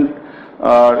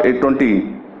 2020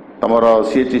 तमरो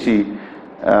सीएचसी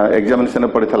एग्जामिनेशन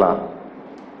पड़ता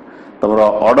तमरो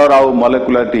ऑर्डर आउ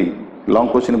मोलेकुलरिटी लॉन्ग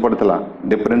क्वेश्चन पड़ता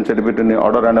differentiate between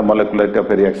order and molecularity of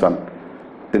reaction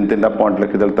 3-3 point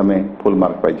लिखिदेल तमे फुल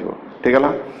मार्क पाई जिवो. ठीक है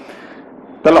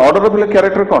ताले order of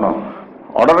character cone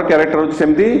order character हो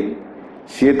सेमती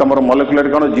सी तमरो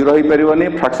मोलेकुलरिटी कोन जीरो होई परिवनी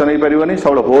फ्रैक्शन होई परिवनी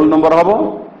सब होल नंबर हबो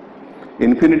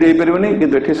इनफिनिटी होई परिवनी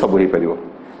किंतु एठी सब होई परिवो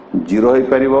जीरो होई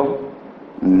परिवो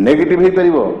नेगेटिव होई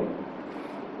परिवो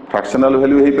फ्रैक्शनल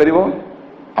वैल्यू होई परिवो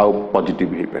आ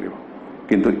पॉजिटिव होई परिवो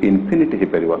किंतु इनफिनिटी होई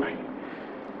परिवो नाही.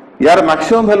 यार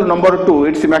maximum value number 2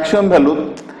 its maximum value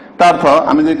तार्थ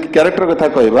आमे जे कैरेक्टर कथा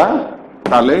कहबा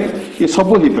ताले ये सब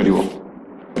होई परिवो.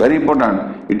 Very important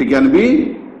it can be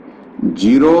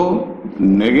zero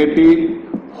negative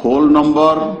whole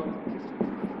number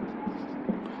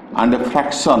and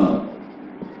fraction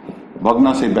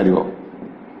भग्नाश होई परिवो.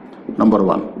 Number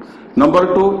 1. Number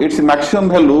 2, its maximum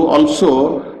value also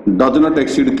does not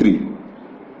exceed 3.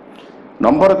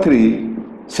 Number 3,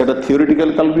 set a theoretical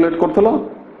calculate करथलो.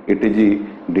 It is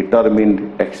determined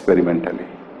experimentally.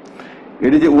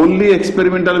 It is only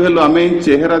experimental value. आमे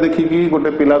चेहरा देखि कि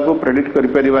गोटे पिला को predict करि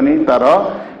परिबानी तार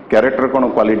character cone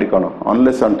quality cone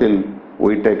unless until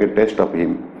we take a test of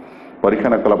him. परीक्षा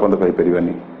न कला पर्यंत कहि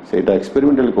परिबानी सेटा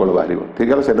एक्सपेरिमेंटली कोल बाहरिबो. ठीक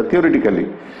है सेटा थियोरेटिकली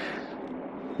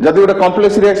जदि गोटे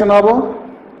कॉम्प्लेक्स रिएक्शन हम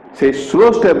से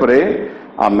स्लो स्टेप रे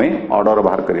आमे ऑर्डर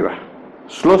बाहर करिबा.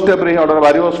 स्लो स्टेप रे ऑर्डर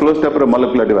बाहरिबो स्लो स्टेप रे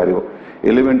मोलेकुलरिटी बाहरिबो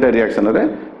एलिमेंटरी रिएक्शन रे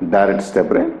डायरेक्ट स्टेप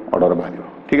रे ऑर्डर बाहरिबो.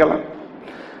 ठीक है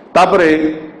तापरे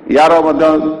यार मध्य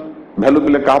वैल्यू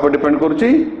पिले का पर डिपेंड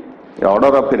करूची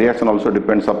order of reaction also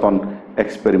depends upon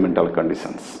experimental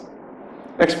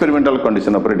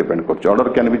condition पर डिपेंड करूची. Order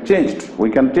can be changed we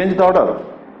can change the order.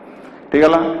 ठीक है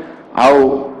आउ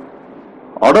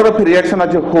order of reaction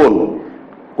as a whole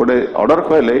गोटे ऑर्डर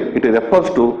कहले it refers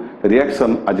to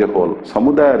reaction as a whole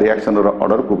समुदाय reaction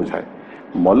order को बुझाए.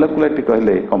 मोलेकुलरिटी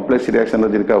कहले कॉम्प्लेक्स रिएक्शन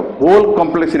जिनका होल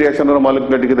कॉम्प्लेक्स रिएक्शन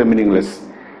मोलेकुलरिटी के meaningless.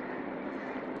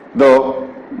 The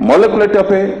molecularity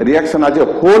of A reaction as a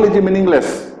whole is meaningless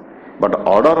but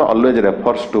order always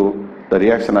refers to the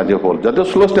reaction as a whole. जदि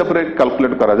slow step रे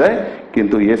calculate करा जाए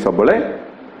किंतु ये सब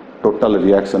टोटल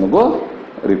रिएक्शन को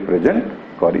रिप्रेजेंट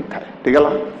करी थाए. ठीक है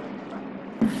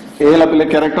एला पिले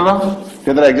कैरेक्टर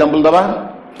केतरा एग्जांपल दबा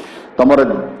तमर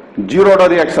zero order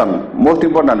reaction most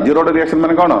important. Zero order reaction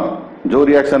माने कोन जो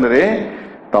रिएक्शन रे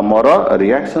तमर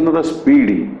रिएक्शन रो स्पीड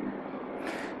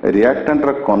रिएक्टेंट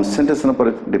रो कंसंट्रेशन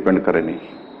पर डिपेंड करेनी.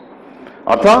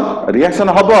 अथवा रिएक्शन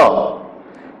हबो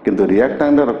किंतु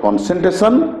रिएक्टेंट रो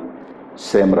कंसंट्रेशन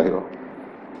सेम रहइबो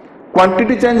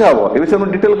क्वांटिटी चेंज हबो. ए विषय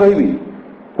में डिटेल कहबी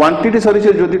क्वांटिटी सरी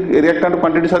से जदि रिएक्टेंट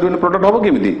क्वांटिटी सरी प्रोडक्ट हबो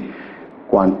केमिति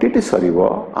क्वांटिटी सरीबो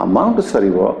अमाउंट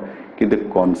सरीबो किंतु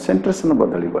कंसंट्रेशन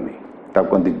बदलिबनी. तब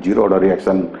कहते zero order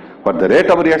reaction for the rate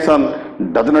of reaction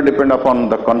does not depend upon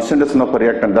the concentration of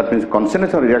reactant that means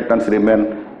concentration of reactants remain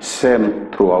same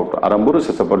through out. आरंभ ରୁ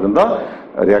ଶେଷ ପର୍ଯ୍ୟନ୍ତ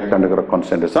रिएक्टेंट ର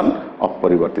कंसंट्रेशन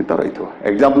अपरिवर्तित रहितो.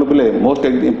 एग्जांपल पिले मोस्ट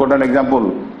इंपोर्टेंट एग्जांपल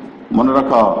मन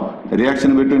रख reaction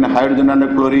between hydrogen and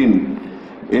chlorine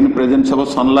in presence of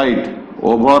sunlight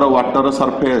over water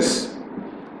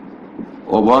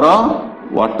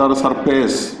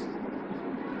surface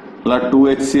like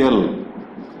 2HCl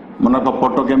मन का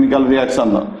photochemical reaction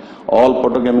all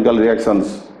photochemical reactions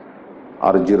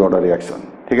are zero order reaction.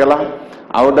 ठीक है ला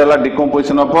आउट डेला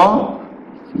डिकम्पोजिशन ऑफ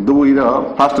दुई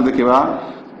fast देखा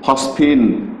फस्फिन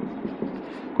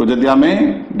को जदि आम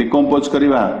डिकम्पोज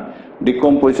करवा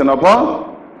decomposition of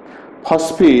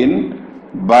फस्फिन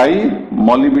bye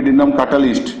molybdenum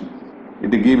catalyst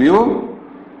it give you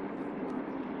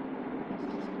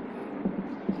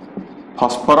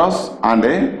phosphorus and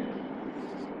A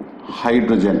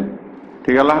hydrogen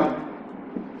ठीक है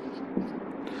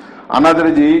another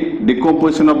ji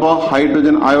decomposition of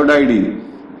hydrogen iodide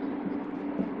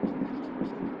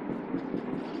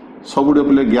सब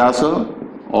गुड़े gas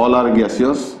all are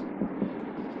gaseous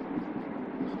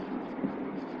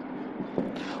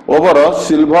over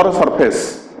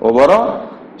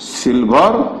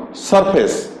silver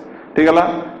surface ठीक है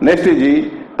नेक्स्ट जी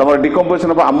तुम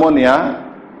decomposition of ammonia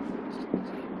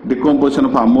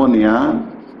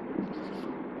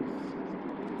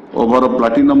over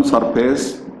platinum surface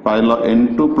pile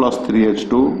N2 plus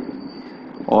 3H2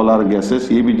 all are gases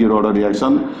ये भी zero order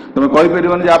reaction तुम कहि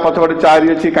परिबन जे पछपटे 4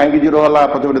 अछि काहे की जीरो हला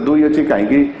पछपटे 2 अछि काहे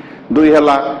की 2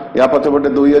 हला या पछपटे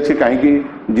 2 अछि काहे की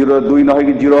 0 2 न होई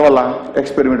की जीरो हला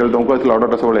एक्सपेरिमेंटल तुम कहथिल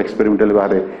ऑर्डर सब एक्सपेरिमेंटल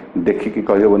बाहर देखि की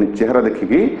कहि होबनी चेहरा देखि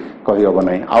की कहि होब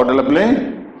नै out della play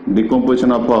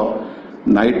decomposition of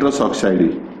nitrous oxide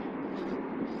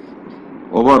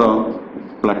over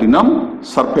platinum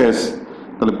surface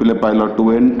तले पिले पाइल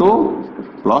 2N2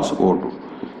 प्लस O2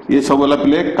 ये सब वाला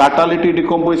पिले कैटालिटिक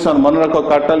डिकम्पोजिशन मन रखो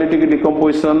catalytic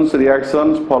डिकम्पोजिशंस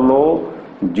reactions follow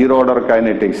zero order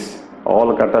kinetics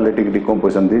all catalytic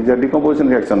decomposition these are decomposition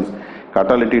reactions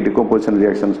catalytic decomposition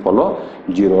reactions follow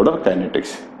zero order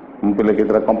kinetics हम पिले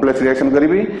केतरा कॉम्प्लेक्स रिएक्शन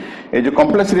करबी ए जो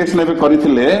कॉम्प्लेक्स रिएक्शन एबे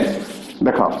करिथिले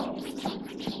देखा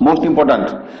मोस्ट इंपोर्टेंट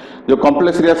जो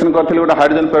कॉम्प्लेक्स रिएक्शन करथिले ओटा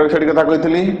हाइड्रोजन पेरोक्साइड कथा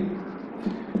कहितली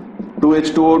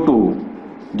 2H2O2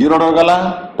 जीरो ऑर्डर गला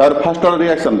तार first order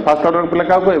reaction first order पे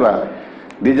क्या कहबा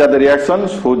these are the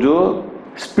reactions whose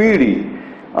speed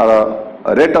और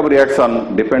rate of reaction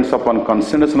depends upon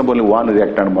concentration of only one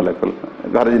reactant molecule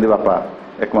घर जदि बापा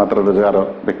एकमात्र रोजगार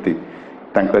व्यक्ति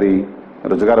तांकरी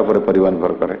रोजगार पर परिवार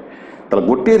निर्भर करे त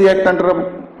गोटे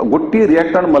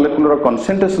रिएक्टेंट मॉलिक्यूल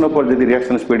कंसंट्रेशन पर जदि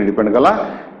रिएक्शन स्पीड डिपेंड गला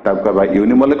तब कहबा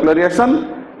यूनिमॉलिक्यूलर रिएक्शन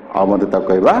आ मते तब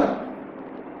कहबा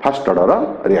फर्स्ट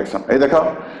ऑर्डर रिएक्शन ए देखो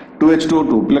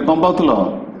 2H2O2 प्ले कम पाउथलो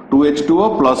 2H2O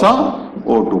plus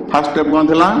O2 first step कोन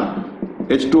थला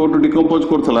H2O2 डिकम्पोज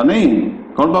करथला नै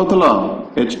कोन पाउथलो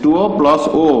H2O plus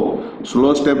O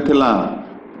slow step थला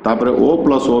तापरे O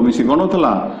प्लस O मिसी कोन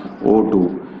होथला O2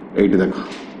 एट देखो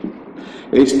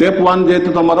ए स्टेप 1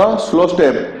 जेतु तमरो स्लो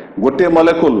स्टेप गोटे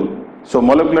molecule so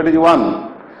molecularity 1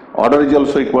 order is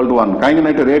also equal to 1 काहे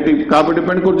नै rate का पे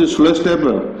डिपेंड कर स्लो स्टेप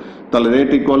तले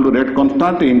rate equal to rate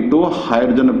constant into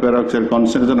hydrogen peroxide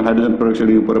concentration hydrogen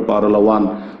peroxide ऊपर power 1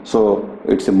 so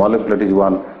it's molecularity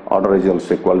 1 order is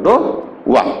also equal to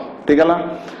 1 ठीक है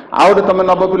out तमे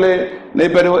नब पिले नै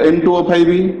परिबो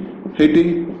N2O5 हेटी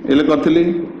एले करथिली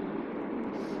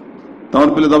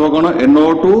तमर पिले दबो कोन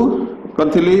NO2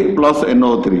 करथिली प्लस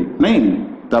NO3 नै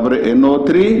तापर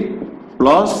NO3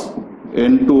 प्लस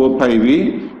N2O5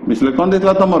 मिसले कोन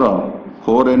देतला तमरो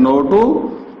 4NO2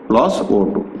 प्लस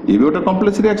O2 ये भी गोटे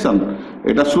कॉम्प्लेक्स रिएक्शन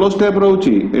एटा स्लो स्टेप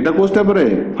रहउची एटा को स्टेप रे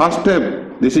first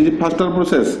step this is faster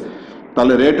process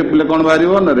ताले रेट पिले कोन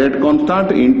बारिवो ना rate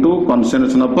constant into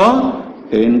concentration of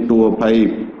N2O5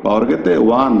 power केते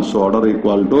 1 सो ऑर्डर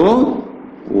इक्वल टू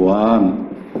 1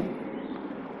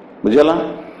 बुझला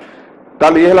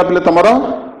ताले ये हला पिले तमरो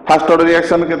फर्स्ट ऑर्डर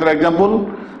रिएक्शन केतरा एग्जांपल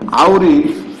आउरी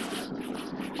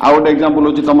आउट एग्जांपल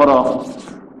होची तमरो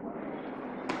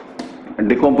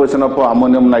decomposition of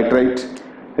ammonium nitrite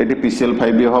eighty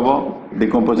PCl5 भी हम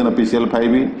decomposition of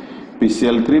PCl5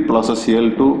 PCl3 plus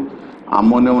Cl2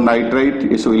 ammonium nitrite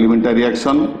ये सब एलिमेंटरी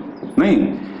रिएक्शन नहीं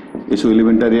ये सब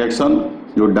एलिमेंटरी रिएक्शन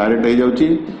जो डायरेक्ट हो जाउची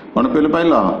कोन पहले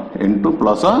पाइला N2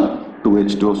 plus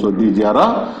 2H2 so these are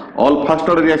all first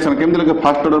order reaction केम दिले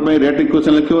फर्स्ट ऑर्डर पे रेट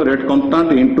इक्वेशन लिखियो rate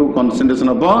constant into concentration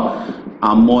of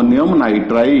ammonium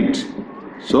nitrite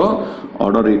so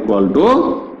order equal to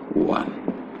 1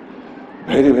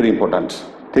 very very important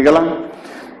ठीक है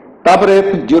तापरे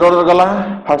जीरो ऑर्डर गला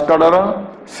first order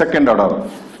second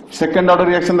order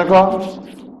reaction देखो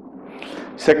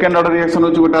second order reaction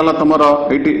होची गोटा हला तमरो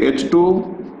एटी H2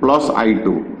 प्लस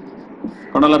I2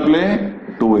 कोन हला play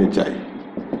 2HI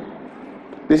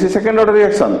this is second order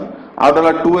reaction out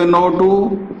हला 2NO2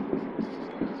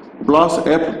 प्लस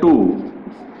F2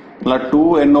 हला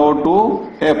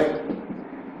 2NO2F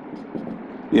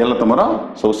ये हला तमरो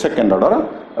so second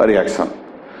order reaction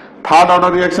third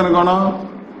order reaction कोन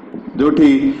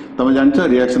जोठी तुम जानछ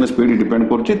रिएक्शन स्पीड डिपेंड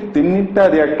करछि तीनटा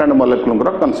रिएक्टेंट मॉलिक्यूल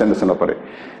कंसंट्रेशन ऊपर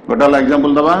गोटा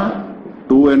एग्जांपल दबा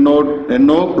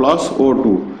 2NO plus O2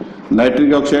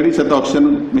 nitric oxide से ऑक्सीजन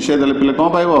मिसाई देले पिले कौन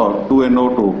पाइबो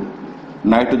 2NO2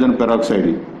 नाइट्रोजन पेरोक्साइड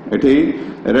एठी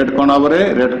रेट कोन आबरे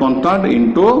रेट कांस्टेंट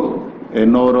इनटू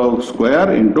NO रो square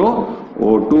into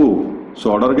O2 so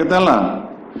order केते हला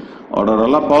ऑर्डर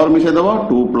हला पावर मिसाई देबो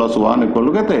 2 + 1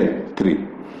 = केते 3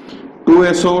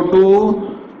 2SO2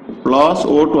 plus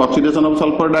O2 oxidation of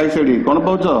sulphur dioxide cone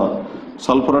पाउछ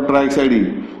sulphur trioxide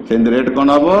सेंद rate कोन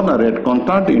आबो ना रेट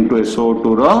कांस्टेंट इनटू SO2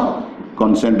 रो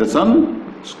कंसंट्रेशन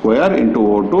स्क्वायर इनटू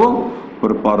O2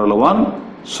 पर power 1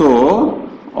 so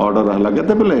order हला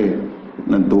केते बेले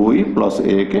ना 2 +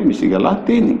 1 मिसी गला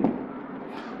 3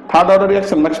 third order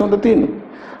reaction maximum 3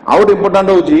 out important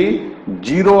होची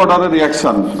जीरो ऑर्डर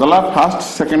रिएक्शन गला फर्स्ट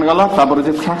सेकंड गला तापर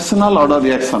जे fractional order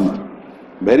reaction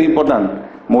very important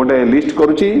मोटे लिस्ट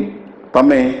करूची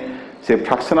तमे से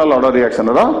फ्रैक्शनल ऑर्डर रिएक्शन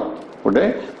रो गोटे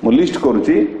मु लिस्ट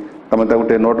करूची तमे ता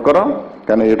गोटे नोट करो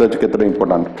कने एटा केते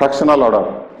important fractional order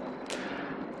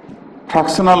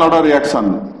reaction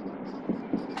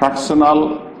fractional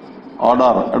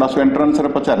order एटा सो एंट्रेंस रे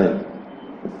पचारे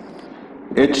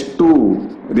H2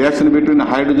 reaction between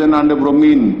hydrogen and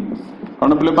bromine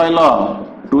कौन प्ले पाइला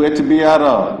 2HBr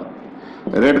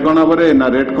रेट कौन बरे ना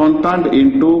rate constant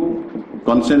into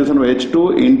concentration of H2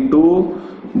 into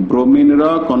bromine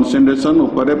रा कंसंट्रेशन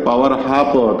ऊपर पावर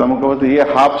हाफ तुमको ये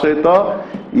हाफ सहित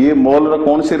ये मोल रा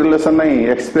कौन सी रिलेशन नहीं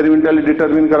एक्सपेरिमेंटली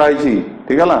डिटरमिन कराई छी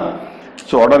ठीक है ना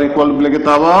सो ऑर्डर इक्वल प्ले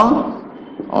केता बा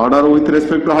order with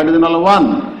respect to hydrogen 1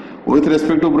 with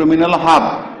respect to bromine half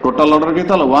total order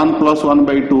केता 1 +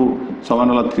 1/2 समान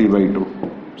 3/2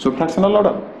 सो fractional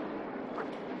order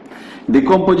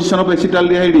decomposition of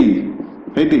acetaldehyde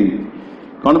Hattie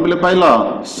कौन प्ले पाइला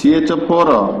CH4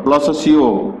 प्लस CO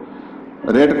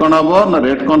रेट कौन हम ना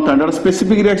रेट कांस्टेंट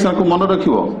स्पेसिफिक रिएक्शन को मन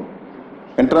रखिबो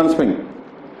entrance पे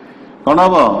कौन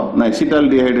हम ना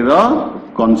एसिटाल्डिहाइड रा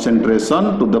concentration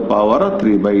to the power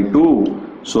 3/2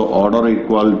 so order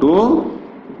equal to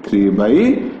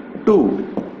 3/2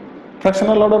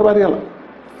 fractional order बारी हला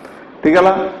ठीक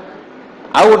हला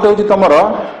आ गोटे होची तमरो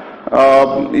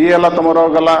ये हला तमरो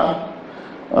गला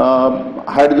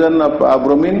हाइड्रोजन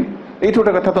ब्रोमीन ये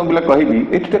गोटे कथा तुम बोले कहबी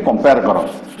ये कंपेयर करो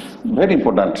वेरी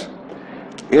इंपोर्टेंट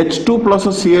H2 +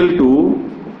 Cl2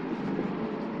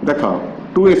 देखो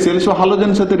 2HCl सो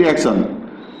हालोजन सहित रिएक्शन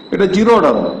एटा जीरो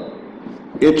ऑर्डर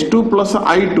H2 +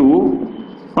 I2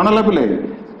 कोन हला पिले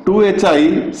 2HI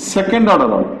सेकंड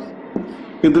ऑर्डर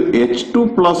किंतु H2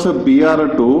 +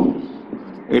 Br2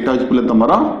 एटा होची पिले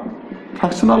तमरा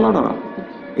फ्रैक्शनल ऑर्डर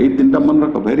ए तीनटा मन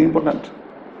रखो वेरी इंपोर्टेंट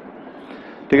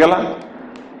ठीक है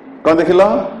कौन देखिल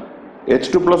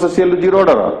H2 + Cl zero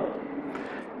order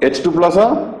H2 +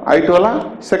 I2 वाला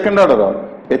सेकंड ऑर्डर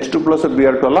H2 +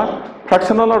 Br2 वाला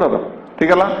फ्रैक्शनल ऑर्डर ठीक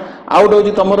है आउट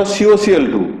होची तमरो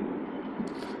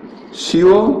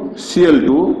COCl2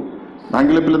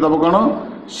 भांगिले पिले दब कोन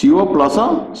CO +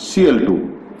 Cl2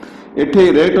 एठे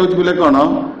रेट होची पिले कोन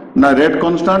ना रेट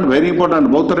कांस्टेंट वेरी इंपोर्टेंट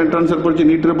बहुत एंट्रेंस रे पड़ची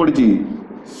नीट रे पड़ची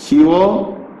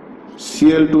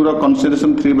COCl2 रा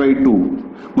कंसंट्रेशन 3/2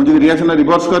 मुझे रिएक्शन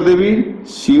रिवर्स कर देवी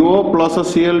CO +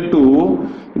 Cl2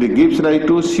 it gives rise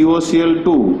to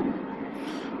COCl2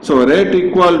 so rate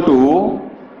equal to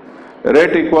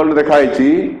देखाई छी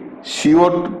CO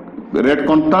rate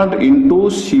constant into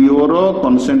CO row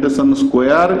concentration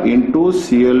square into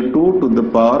Cl2 to the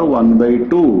power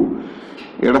 1/2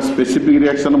 Etah specific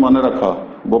reaction मन रख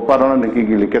बोपारण निकी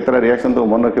गिली केतरा reaction तो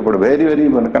मन रखे पड़े वेरी वेरी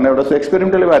मन कने एटा से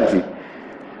एक्सपेरिमेंटली बारिची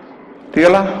ठीक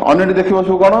है अन्य देखिबो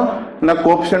सु कोन ना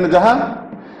कोएफिशिएंट जहा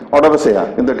ऑर्डर से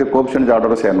किंतु एटे कोएफिशिएंट जा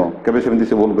ऑर्डर से नो केबे सेमति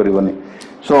से बोल करबनी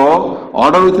so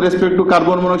order with respect to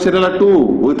carbon monoxide हला 2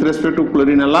 विथ रिस्पेक्ट टू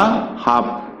क्लोरीन हला हाफ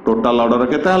टोटल ऑर्डर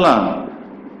केते हला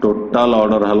टोटल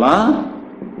ऑर्डर हला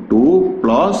 2 +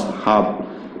 हाफ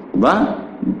बा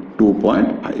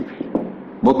 2.5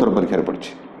 बहुत थोर परीक्षा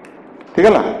पड़छि ठीक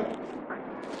है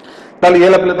ताले ये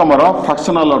लपले तमरो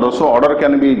fractional order so order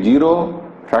can be 0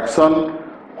 fraction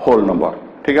whole number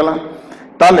ठीक है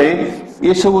ताले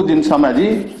ये सब जिनस आम आज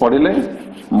पढ़िले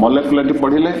मोलेकुलरिटी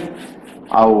पढ़िले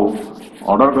आउ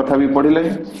ऑर्डर कथा भी पढ़िले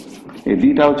ये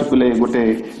दीटा हूँ पे गोटे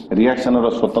रिएक्शन रो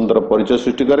स्वतंत्र परिचय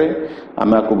सृष्टि करे आम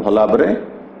आपको भल भाव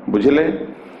बुझिले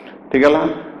ठीक है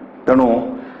तेणु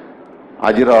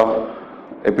आज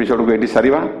एपिसोड को ये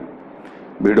सारिबा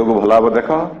वीडियो को भल भाव देख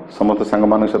समस्त सांग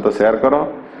मान सहित शेयर कर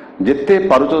जिते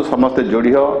पारुच समस्ते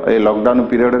जोड़ी हो ये लॉकडाउन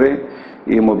पीरियड रे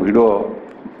ये मो वीडियो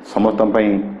समस्त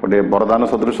गोटे वरदान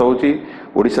सदृश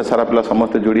होशा सारा पिला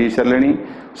समस्ते जोड़ी सारे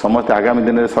समस्ते आगामी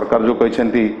दिन में सरकार जो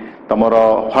कहते तुम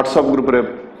व्हाट्सएप ग्रुप रे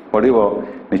पढ़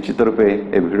निश्चित रूपे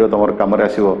ये वीडियो तुम कम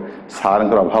आसो सार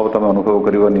अभाव तुम अनुभव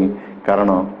करनी कारण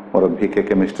मोर भिके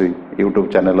केमिस्ट्री यूट्यूब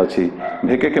चैनल अच्छी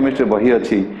भिके केमिस्ट्री बही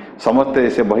अच्छी समस्ते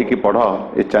से बही की पढ़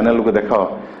ए चैनल को देख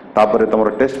तापर तुम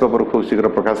टेस्ट पेपर खूब शीघ्र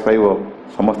प्रकाश पाइब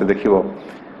समस्ते देख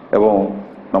एवं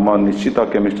तुम निश्चित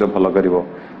केमिस्ट्री भल कर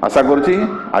आशा करुँची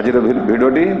आज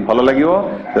भिडटी भल लगे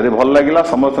जदि भल लगे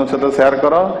समस्त सहित शेयर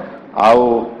कर आउ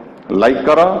लाइक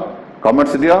कर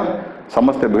कमेंट्स दियो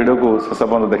समस्त वीडियो को शेष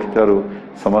पर्यटन देखि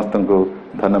समस्त को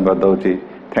धन्यवाद दूसरी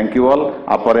थैंक यू ऑल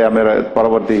आपरे आम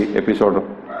परवर्ती एपिसोड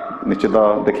निश्चित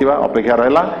देखा अपेक्षा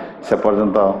रहा से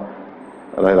पर्यंत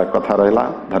रहा कथा रहा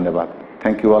धन्यवाद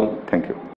thank you all thank you.